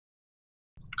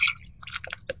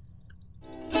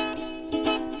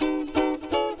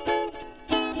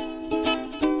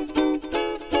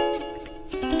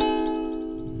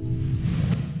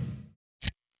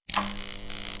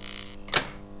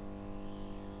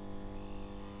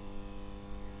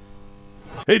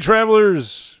Hey,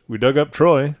 travelers! We dug up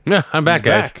Troy. Yeah, I'm back,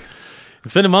 guys.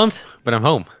 It's been a month, but I'm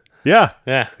home. Yeah.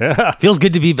 Yeah. Feels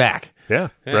good to be back. Yeah,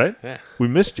 right? Yeah. We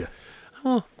missed you.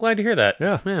 Oh, glad to hear that.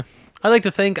 Yeah. I like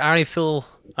to think I fill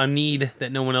a need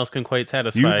that no one else can quite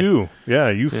satisfy. You do. Yeah,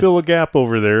 you fill a gap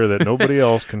over there that nobody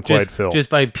else can quite fill. Just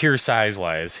by pure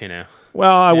size-wise,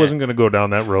 Well, I wasn't going to go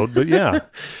down that road, but yeah.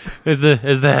 As the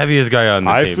heaviest guy on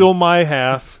the team. I fill my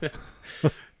half.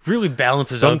 Really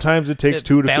balances Sometimes out. it takes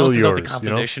two to fill yours. Balances out the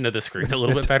composition of the screen a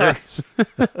little bit better.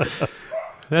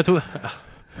 That's what...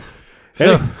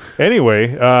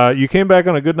 Anyway, you came back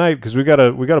on a good night because we got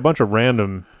a bunch of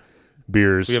random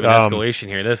beers. We have an escalation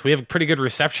here. We have a pretty good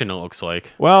reception, it looks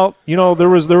like. Well, there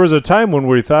was a time when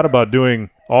we thought about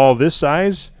doing all this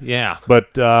size. Yeah.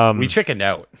 But we chickened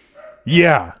out.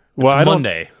 Yeah. Well, it's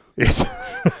Monday.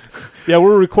 Yeah,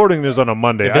 we're recording this on a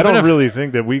Monday. I don't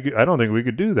think we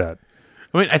could do that.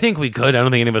 I mean, I think we could. I don't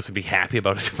think any of us would be happy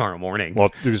about it tomorrow morning.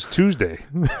 Well, it was Tuesday.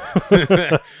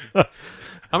 I'm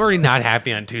already not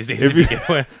happy on Tuesdays to begin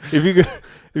with.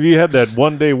 If you had that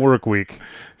 1 day work week,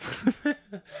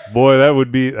 boy, that would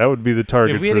be the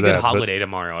target. If we had for a good that, holiday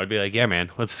tomorrow, I'd be like, yeah,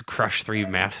 man, let's crush 3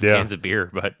 massive cans of beer.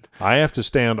 But I have to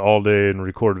stand all day and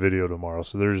record video tomorrow,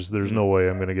 so there's no way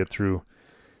I'm going to get through.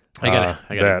 I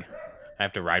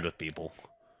have to ride with people.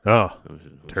 Oh,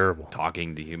 terrible.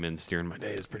 Talking to humans during my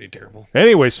day is pretty terrible.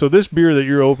 Anyway, so this beer that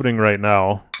you're opening right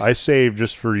now, I saved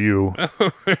just for you.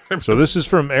 So this is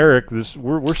from Eric.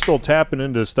 We're still tapping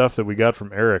into stuff that we got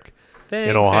from Eric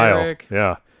in Ohio. Eric.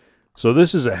 Yeah. So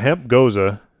this is a hemp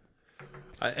goza.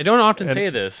 I don't often say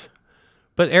this,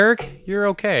 but Eric, you're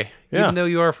okay, even though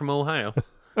you are from Ohio.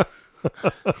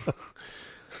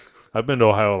 I've been to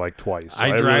Ohio like twice. So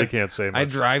I really can't say much. I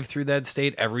drive through that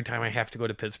state every time I have to go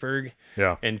to Pittsburgh.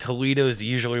 Yeah. And Toledo is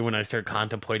usually when I start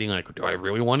contemplating, like, do I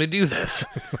really want to do this?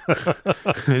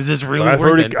 Is this really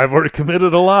worth it? I've already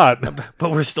committed a lot.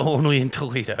 But we're still only in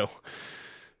Toledo.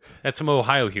 That's some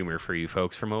Ohio humor for you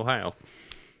folks from Ohio.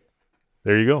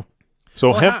 There you go.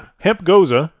 So hemp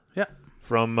goza. Yeah.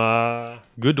 From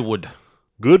Goodwood.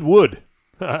 Goodwood.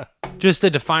 Just to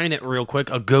define it real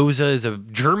quick, a goza is a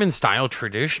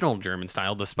traditional German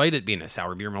style, despite it being a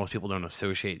sour beer. Most people don't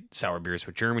associate sour beers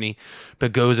with Germany,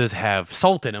 but gozas have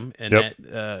salt in them, and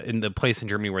that, in the place in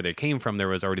Germany where they came from, there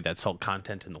was already that salt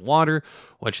content in the water,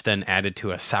 which then added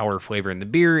to a sour flavor in the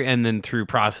beer, and then through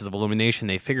process of elimination,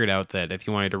 they figured out that if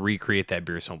you wanted to recreate that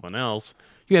beer something else,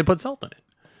 you had to put salt in it.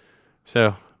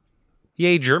 So,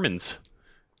 yay Germans.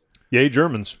 Yay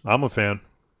Germans. I'm a fan.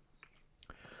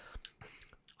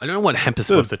 I don't know what hemp is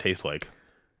supposed to taste like.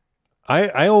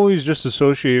 I always just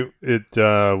associate it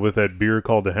with that beer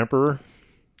called the Hemperor.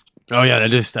 Oh yeah,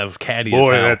 that was catty.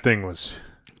 Boy, as hell. that thing was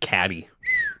Catty.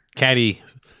 Catty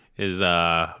is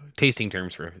tasting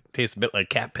terms for it. Tastes a bit like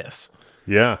cat piss.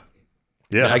 Yeah.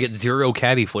 I get 0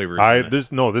 catty flavors.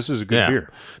 This is a good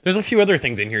beer. There's a few other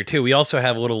things in here too. We also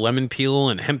have a little lemon peel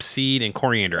and hemp seed and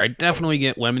coriander. I definitely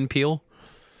get lemon peel.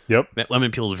 Yep. That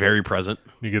lemon peel is very present.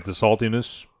 You get the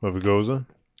saltiness of a goza.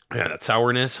 Yeah, that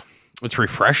sourness. It's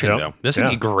refreshing though. This would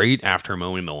be great after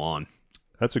mowing the lawn.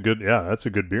 That's a good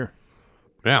beer.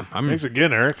 Yeah, thanks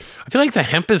again, Eric. I feel like the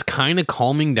hemp is kind of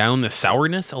calming down the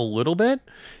sourness a little bit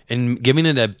and giving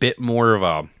it a bit more of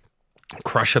a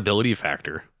crushability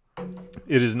factor.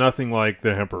 It is nothing like the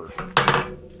Hemperor.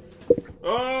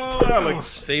 Oh, Alex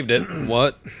saved it.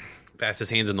 What? Fastest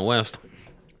hands in the West.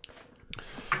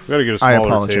 We gotta get a smaller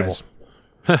apologize.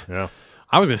 table. Yeah.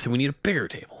 I was gonna say we need a bigger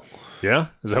table. Yeah?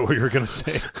 Is that what you were gonna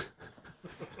say?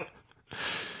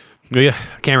 Yeah,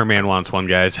 cameraman wants one,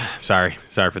 guys. Sorry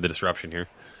for the disruption here.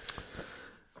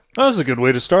 That was a good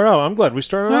way to start out. I'm glad we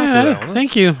started off with that one.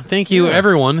 Thank you,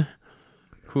 everyone.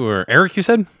 Who are Eric? You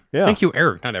said? Yeah. Thank you,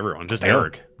 Eric. Not everyone, just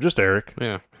Eric. Just Eric.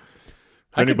 Yeah.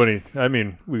 We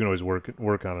can always work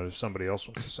on it if somebody else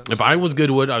wants to send it. If I was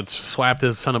Goodwood, I'd slap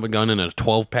this son of a gun in a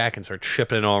 12-pack and start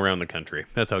shipping it all around the country.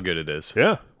 That's how good it is.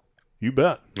 Yeah, you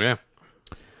bet. Yeah.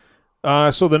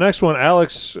 So the next one,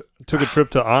 Alex took a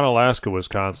trip to Onalaska,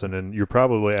 Wisconsin, and you're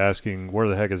probably asking, where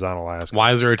the heck is Onalaska?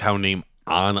 Why is there a town named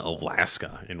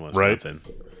Onalaska in Wisconsin?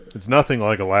 Right. It's nothing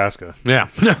like Alaska. Yeah.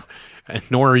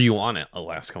 Nor are you on it,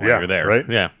 Alaska, while you're there. Right?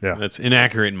 Yeah. Yeah. It's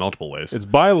inaccurate in multiple ways. It's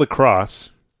by La Crosse,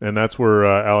 and that's where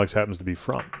Alex happens to be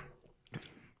from.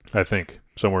 I think.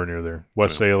 Somewhere near there.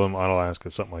 West Salem,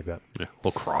 Onalaska, something like that. Yeah.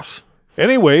 La Crosse.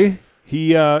 Anyway,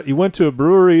 he went to a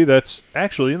brewery that's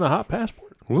actually in the Hot Passport.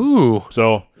 Ooh.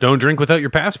 So don't drink without your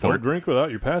passport. Don't drink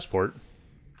without your passport.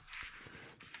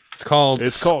 It's called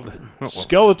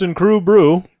Skeleton Crew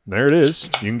Brew. There it is. You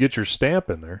can get your stamp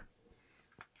in there.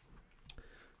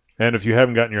 And if you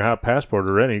haven't gotten your Hop Passport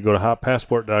already, go to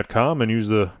hoppassport.com and use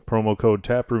the promo code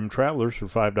Taproom Travelers for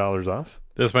 $5 off.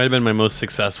 This might have been my most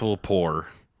successful pour.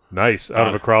 Nice. Out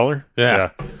of a crawler? Yeah.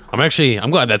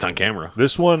 I'm glad that's on camera.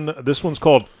 This one's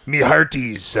called Me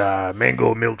Hearty's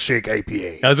Mango Milkshake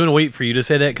IPA. I was going to wait for you to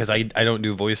say that because I don't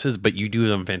do voices, but you do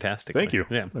them fantastically. Thank you.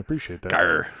 Yeah. I appreciate that.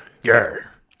 Yarr. Yarr.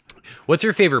 What's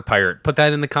your favorite pirate? Put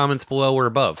that in the comments below or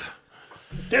above.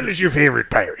 Tell us your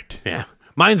favorite pirate. Yeah.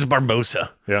 Mine's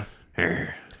Barbosa. Yeah.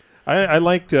 Yarr. I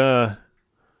liked... did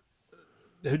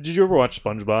you ever watch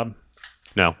SpongeBob?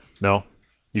 No. No?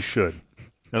 You should.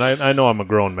 And I know I'm a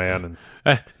grown man.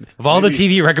 And of all the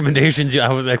TV recommendations I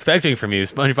was expecting from you,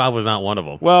 SpongeBob was not one of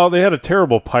them. Well, they had a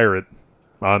terrible pirate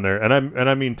on there, and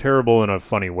I mean terrible in a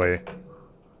funny way.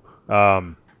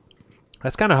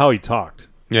 That's kind of how he talked.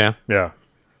 Yeah. Yeah.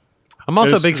 I'm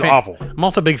also a big fan. Awful. I'm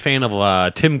also a big fan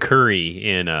of Tim Curry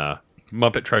in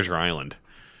Muppet Treasure Island.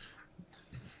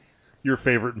 Your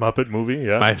favorite Muppet movie?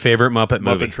 Yeah. My favorite Muppet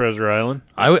movie. Muppet Treasure Island.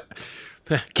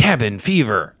 Cabin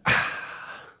Fever.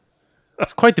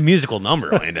 It's quite the musical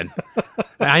number, Landon.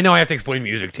 I know I have to explain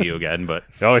music to you again, but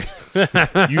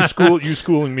you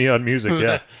schooling me on music,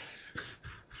 yeah.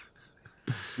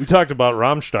 We talked about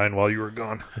Rammstein while you were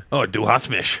gone. Oh, Du hast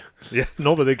mich. Yeah,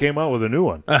 no, but they came out with a new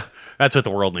one. That's what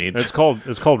the world needs. It's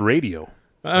called Radio.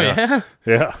 Oh yeah.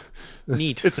 Yeah.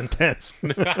 Neat. It's intense.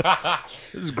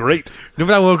 This is great. You know,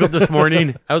 when I woke up this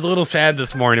morning, I was a little sad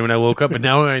this morning when I woke up, but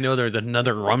now I know there's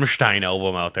another Rammstein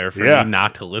album out there for me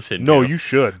not to listen to. No, you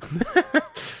should.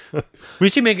 We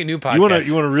should make a new podcast.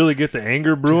 You want to really get the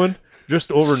anger brewing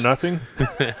just over nothing?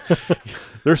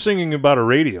 They're singing about a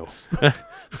radio.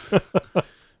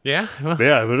 Yeah? Well,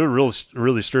 yeah, but it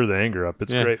really stir the anger up.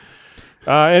 It's great.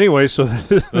 Anyway, so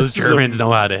those Germans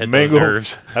know how to hit those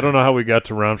nerves. I don't know how we got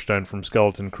to Rammstein from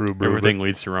Skeleton Crew Brew. Everything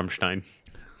leads to Rammstein.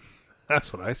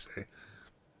 That's what I say.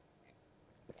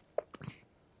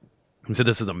 So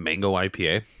this is a mango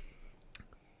IPA?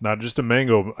 Not just a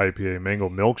mango IPA, mango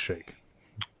milkshake.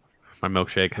 My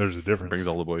milkshake. There's a difference. Brings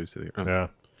all the boys to the... Oh. Yeah.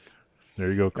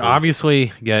 There you go, Chris.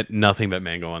 Obviously, get nothing but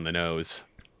mango on the nose.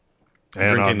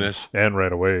 Drinking this. And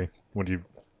right away, when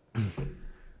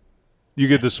you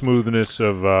get the smoothness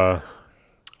of... I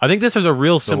think this is a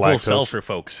real simple sell for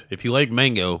folks. If you like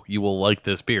mango, you will like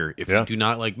this beer. If you do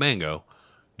not like mango,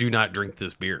 do not drink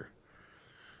this beer.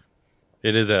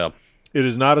 It is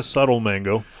not a subtle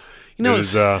mango. You know, it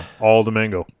is all the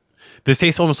mango. This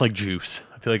tastes almost like juice.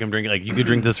 I feel like I'm drinking, like you could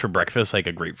drink this for breakfast, like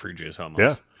a grapefruit juice almost.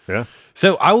 Yeah, yeah.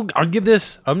 So I'm going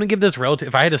to give this relative,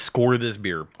 if I had to score this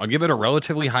beer, I'll give it a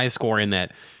relatively high score in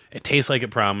that it tastes like it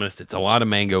promised. It's a lot of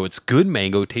mango. It's good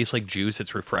mango. It tastes like juice.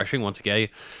 It's refreshing. Once again,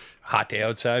 hot day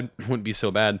outside wouldn't be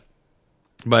so bad.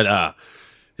 But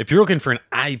if you're looking for an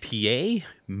IPA,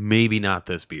 maybe not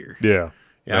this beer. Yeah.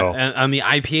 Yeah. No. And on the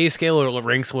IPA scale, it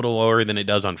ranks a little lower than it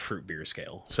does on fruit beer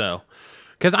scale. So,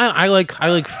 because I like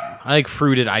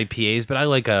fruited IPAs, but I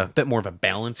like a bit more of a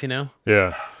balance, you know.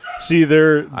 Yeah. See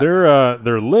their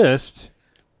list.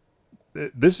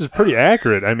 This is pretty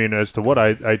accurate. I mean, as to what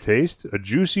I taste, a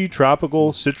juicy,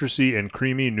 tropical, citrusy, and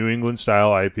creamy New England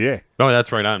style IPA. Oh,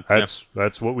 that's right on.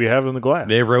 That's what we have in the glass.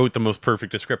 They wrote the most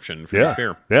perfect description for this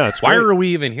beer. Yeah, it's Why great. are we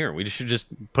even here? We should just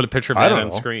put a picture of that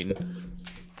on screen.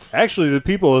 Actually, the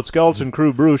people at Skeleton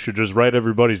Crew Brew should just write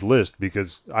everybody's list,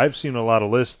 because I've seen a lot of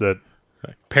lists that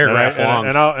paragraph long,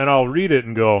 and I'll read it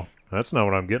and go, that's not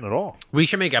what I'm getting at all. We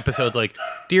should make episodes like,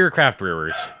 Dear Craft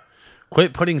Brewers,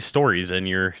 quit putting stories in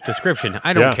your description.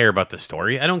 I don't care about the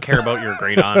story. I don't care about your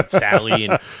great aunt Sally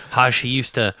and how she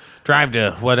used to drive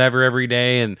to whatever every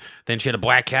day, and then she had a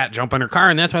black cat jump on her car,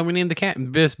 and that's why we named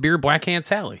this beer Black Cat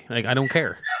Sally. Like, I don't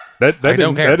care. That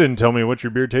didn't tell me what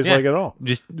your beer tastes like at all.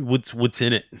 Just what's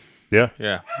in it. Yeah.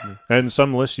 Yeah. And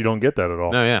some lists you don't get that at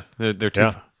all. No, yeah. They're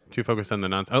too focused on the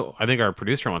nonsense. Oh, I think our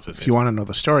producer wants to say If you want to know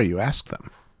the story, you ask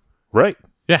them. Right.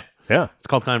 Yeah. Yeah. It's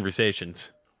called Conversations.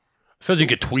 I suppose you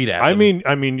could tweet at them.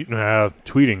 I mean,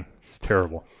 tweeting is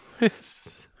terrible.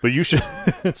 But you should.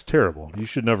 It's terrible. You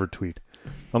should never tweet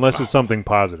unless it's something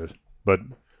positive. But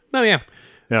no, yeah.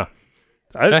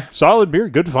 Solid beer,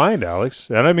 good find, Alex.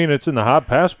 And I mean, it's in the Hop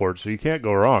Passport, so you can't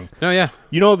go wrong. No, yeah.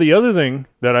 You know, the other thing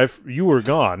that you were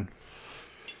gone,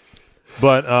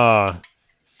 but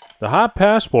the Hop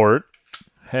Passport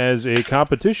has a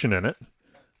competition in it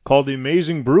called the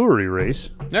Amazing Brewery Race.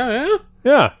 Oh, yeah?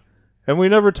 Yeah. And we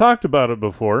never talked about it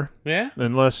before. Yeah?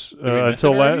 Unless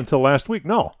until last week.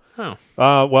 No. Oh.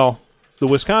 Well, the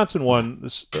Wisconsin one,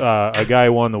 a guy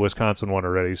won the Wisconsin one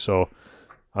already, so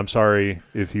I'm sorry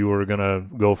if you were going to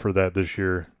go for that this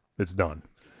year. It's done.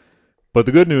 But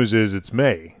the good news is it's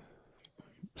May.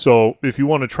 So if you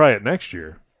want to try it next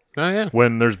year, Oh yeah.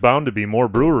 when there's bound to be more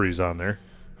breweries on there.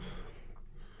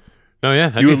 Oh yeah.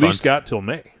 That'd You be at fun. least got till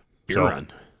May. beer So, run.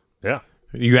 Yeah.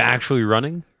 You actually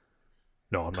running?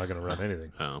 No, I'm not going to run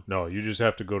anything. Oh. No, you just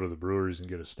have to go to the breweries and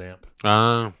get a stamp.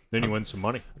 Then Then you win some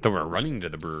money. we're running to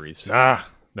the breweries. No,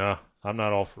 I'm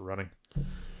not all for running.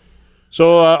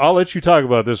 So I'll let you talk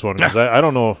about this one because I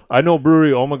don't know. I know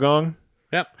Brewery Ommegang,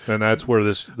 Yep. and that's where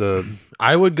the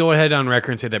I would go ahead on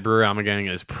record and say that Brewery Ommegang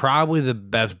is probably the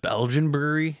best Belgian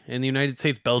brewery in the United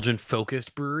States,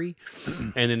 Belgian-focused brewery.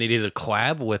 And then they did a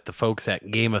collab with the folks at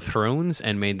Game of Thrones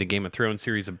and made the Game of Thrones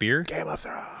series of beer. Game of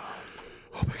Thrones.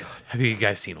 Oh my God. Have you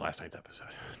guys seen last night's episode?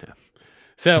 No.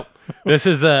 So this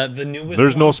is the newest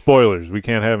There's one. no spoilers. We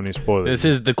can't have any spoilers. This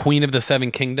is the Queen of the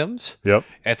Seven Kingdoms. Yep.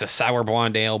 It's a sour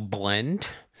blonde ale blend.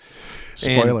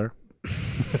 Spoiler.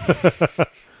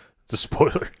 It's a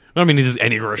spoiler. I mean, just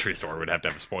any grocery store would have to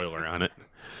have a spoiler on it.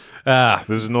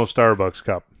 This is no Starbucks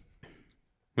cup.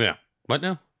 Yeah. What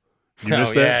now? You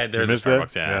missed that? Yeah, You there's a missed that?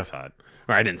 Starbucks. Yeah, Yeah. I saw it.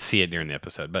 Or I didn't see it during the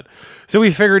episode. But so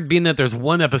we figured, being that there's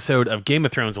one episode of Game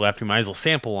of Thrones left, we might as well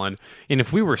sample one. And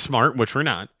if we were smart, which we're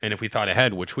not, and if we thought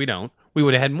ahead, which we don't, we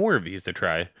would have had more of these to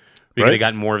try. We could Right. have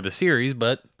gotten more of the series,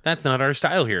 but that's not our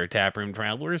style here at Taproom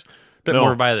Travelers. Bit No.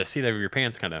 more by the seat of your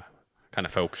pants kind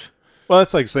of folks. Well,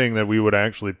 that's like saying that we would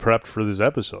actually prepped for this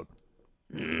episode.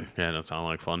 Yeah, that sounds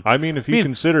like fun. I mean, if you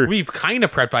consider We've kind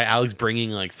of prepped by Alex bringing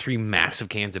like 3 massive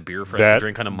cans of beer for us to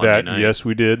drink on a Monday night. Yes,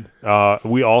 we did.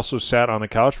 We also sat on the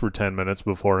couch for 10 minutes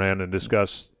beforehand and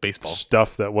discussed Baseball.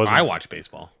 stuff that wasn't. I watch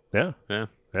baseball. Yeah, Yeah.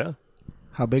 yeah.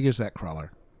 How big is that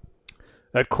crawler?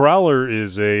 That crowler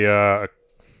is a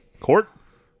quart.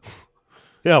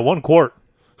 Yeah, 1 quart.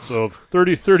 So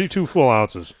 32 full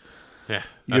ounces. Yeah.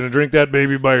 You're going to drink that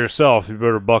baby by yourself. You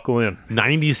better buckle in.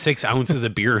 96 ounces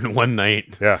of beer in one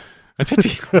night. Yeah. That's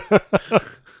it.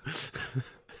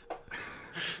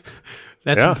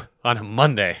 That's Yeah. on a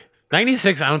Monday.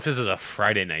 96 ounces is a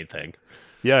Friday night thing.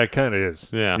 Yeah, it kind of is.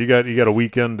 Yeah. You got a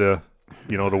weekend to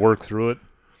work through it.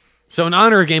 So in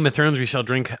honor of Game of Thrones, we shall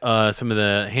drink some of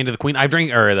the Hand of the Queen. Or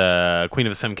the Queen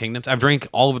of the Seven Kingdoms. I've drank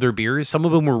all of their beers. Some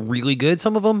of them were really good.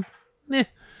 Some of them, eh.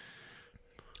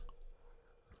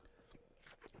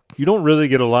 You don't really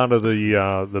get a lot of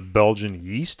the Belgian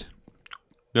yeast.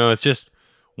 No, it's just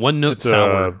one note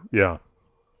sour. Yeah.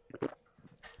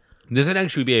 This would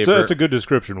actually be So that's a good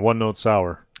description. 1 note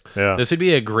sour. Yeah. This would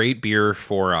be a great beer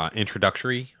for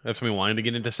introductory. That's when we wanted to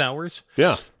get into sours.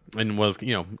 Yeah. And was,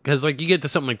 because like you get to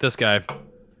something like this guy,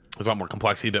 there's a lot more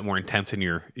complexity, a bit more intense in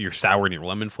your sour and your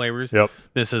lemon flavors. Yep.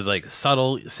 This is like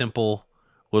subtle, simple,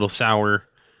 little sour,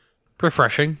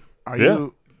 refreshing. Are Yeah.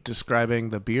 you describing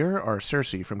the beer or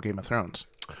Cersei from Game of Thrones?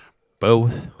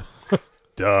 Both.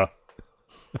 Duh.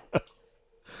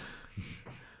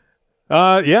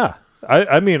 Yeah.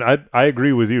 I mean, I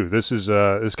agree with you. This is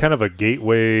kind of a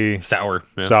gateway Sour.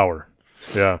 Yeah. sour.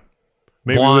 Yeah.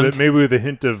 Maybe Blonde. maybe with a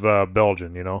hint of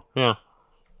Belgian, Yeah.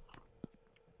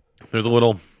 There's a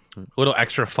little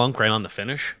extra funk right on the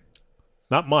finish.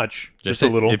 Not much, just a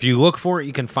it. little. If you look for it,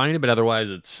 you can find it, but otherwise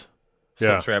it's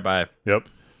slips Yeah. right by. Yep.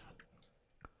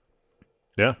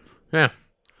 Yeah. Yeah.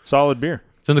 Solid beer.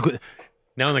 So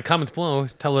now in the comments below,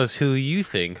 tell us who you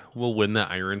think will win the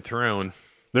Iron Throne.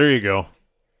 There you go.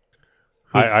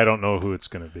 I don't know who it's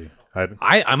going to be.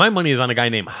 My money is on a guy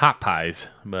named Hot Pies,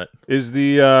 but Is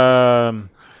the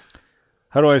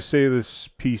how do I say this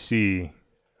PC?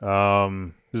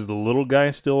 Is the little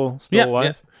guy still alive?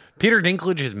 Yeah. Peter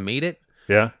Dinklage has made it.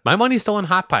 Yeah. My money's still on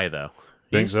Hot Pie though.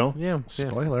 Think so? Yeah.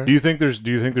 Spoiler. Do you think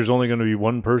there's only going to be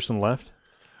one person left?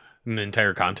 An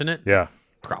entire continent? Yeah.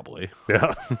 Probably.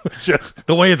 Yeah. just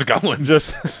The way it's going.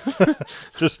 just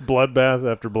bloodbath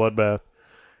after bloodbath.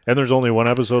 And there's only one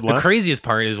episode The left. craziest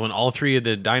part is when all 3 of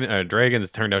the dragons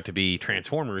turned out to be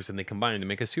Transformers and they combined to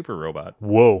make a super robot.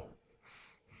 Whoa.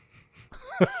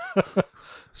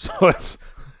 so it's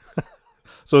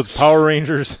Power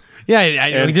Rangers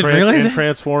Yeah, we didn't realize and it.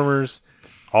 Transformers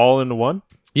all into one?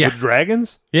 Yeah. With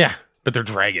dragons? Yeah, but they're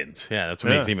dragons. Yeah, that's what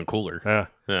makes it even cooler. Yeah.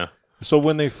 Yeah. So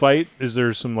when they fight, is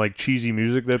there some like cheesy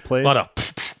music that plays? A lot of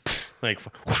like.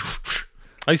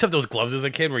 I used to have those gloves as a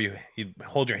kid where you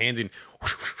hold your hands and.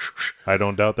 I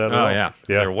don't doubt that at Oh all. yeah,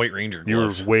 Yeah. they're White Ranger You were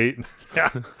gloves. waiting. Yeah.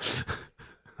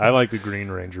 I like the Green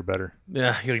Ranger better.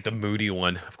 Yeah, you like the moody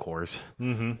one, of course.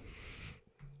 Moody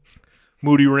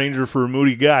Ranger for a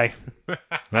moody guy.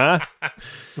 Huh? I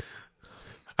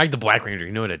like the Black Ranger.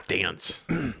 You know how to dance.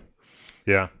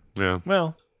 Yeah. Yeah,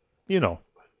 Well, he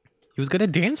was good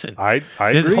at dancing. I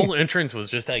His agree. whole entrance was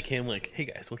just like him, like, "Hey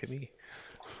guys, look at me."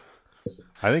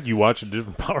 I think you watched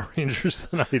different Power Rangers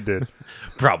than I did.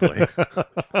 Probably.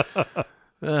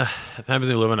 That happens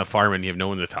when you live on a farm and you have no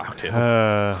one to talk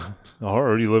to.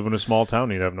 Or you live in a small town,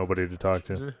 you'd have nobody to talk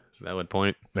to. Valid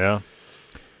point. Yeah.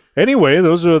 Anyway,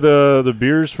 those are the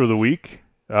beers for the week.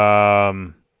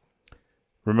 Remember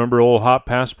old Hop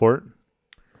Passport.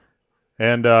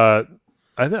 And I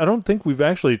don't think we've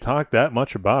actually talked that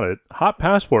much about it. Hop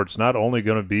Passport's not only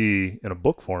going to be in a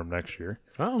book form next year.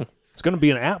 Oh. It's going to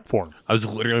be an app form. I was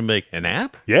literally like, an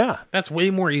app? Yeah. That's way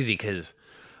more easy because...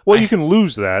 Well, you can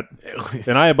lose that,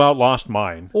 and I about lost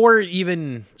mine. Or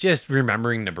even just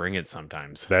remembering to bring it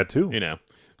sometimes. That too. You know.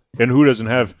 And who doesn't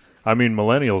have... I mean,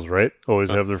 millennials, right? Always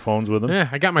have their phones with them. Yeah,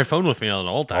 I got my phone with me at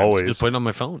all times. Always. Just put it on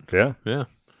my phone. Yeah. Yeah.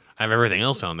 I have everything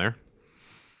else on there.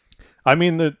 I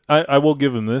mean, I will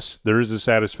give them this. There is a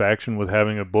satisfaction with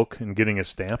having a book and getting a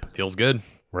stamp. Feels good.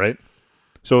 Right?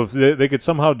 So if they could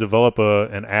somehow develop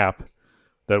an app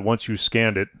that once you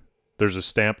scanned it, there's a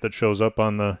stamp that shows up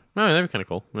on the... Oh, that'd be kind of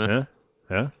cool. Yeah.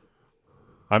 Yeah.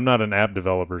 I'm not an app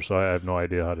developer, so I have no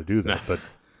idea how to do that. But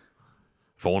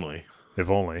if only. If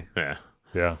only. Yeah.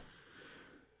 Yeah.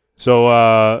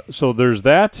 So there's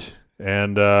that,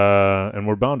 and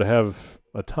we're bound to have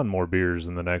a ton more beers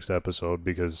in the next episode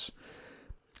because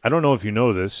I don't know if you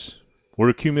know this, we're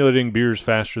accumulating beers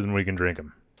faster than we can drink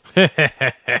them.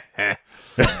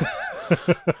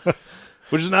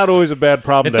 Which is not always a bad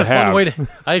problem to have. It's a fun way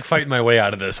to... I like fighting my way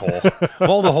out of this hole. Of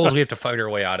all the holes we have to fight our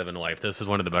way out of in life, this is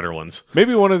one of the better ones.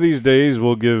 Maybe one of these days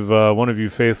we'll give one of you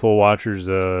faithful watchers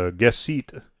a guest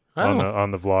seat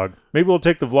on the vlog. Maybe we'll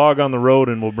take the vlog on the road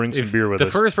and we'll bring some beer with us.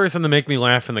 The first person to make me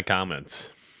laugh in the comments.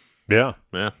 Yeah.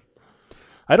 Yeah.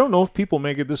 I don't know if people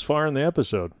make it this far in the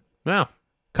episode. Yeah.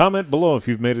 Comment below if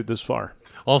you've made it this far.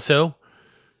 Also,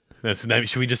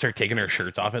 should we just start taking our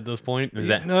shirts off at this point? Is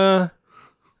that...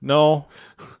 No.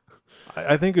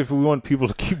 I think if we want people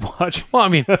to keep watching... Well, I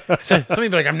mean, somebody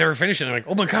be like, I'm never finishing. They're like,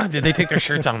 oh my God, did they take their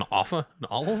shirts on off of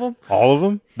all of them? All of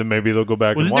them? Then maybe they'll go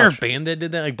back and watch. Wasn't there a band that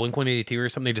did that, like Blink-182 or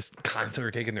something? They just constantly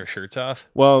were taking their shirts off?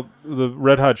 Well, the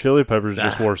Red Hot Chili Peppers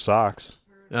just wore socks.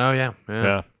 Oh, yeah.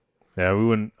 Yeah, I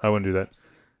wouldn't do that.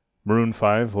 Maroon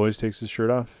 5 always takes his shirt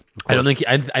off. I don't think...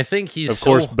 I think he's Of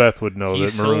course, Beth would know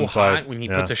that Maroon 5... He's so hot when he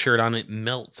puts a shirt on, it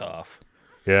melts off.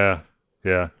 Yeah.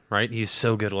 Right? He's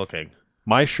so good looking.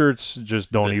 My shirts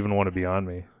just don't even want to be on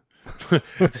me.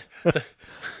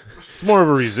 It's more of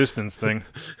a resistance thing.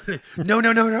 No.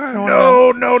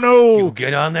 No. You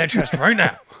get on that chest right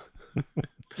now.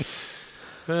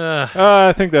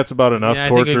 I think that's about enough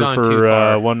torture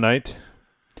for one night.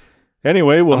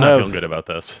 Anyway, I'm not feeling good about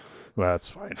this. Well, that's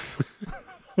fine.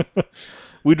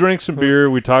 We drank some beer.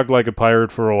 We talked like a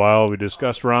pirate for a while. We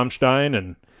discussed Rammstein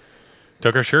and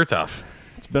took our shirts off.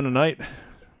 It's been a night.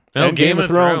 No, and Game of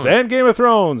Thrones. And Game of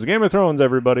Thrones. Game of Thrones,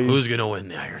 everybody. Who's going to win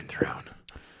the Iron Throne?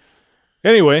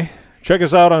 Anyway, check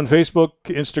us out on Facebook,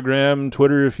 Instagram,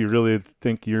 Twitter, if you really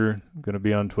think you're going to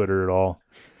be on Twitter at all.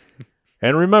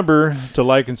 And remember to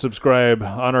like and subscribe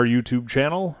on our YouTube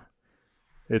channel.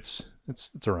 It's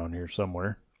around here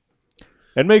somewhere.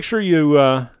 And make sure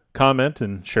you comment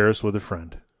and share us with a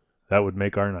friend. That would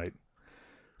make our night.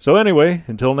 So anyway,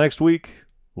 until next week,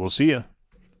 we'll see ya.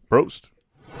 Prost.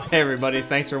 Hey everybody,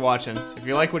 thanks for watching. If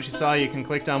you like what you saw, you can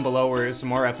click down below where there's some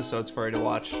more episodes for you to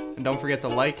watch. And don't forget to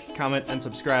like, comment, and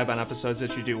subscribe on episodes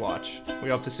that you do watch. We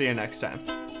hope to see you next time.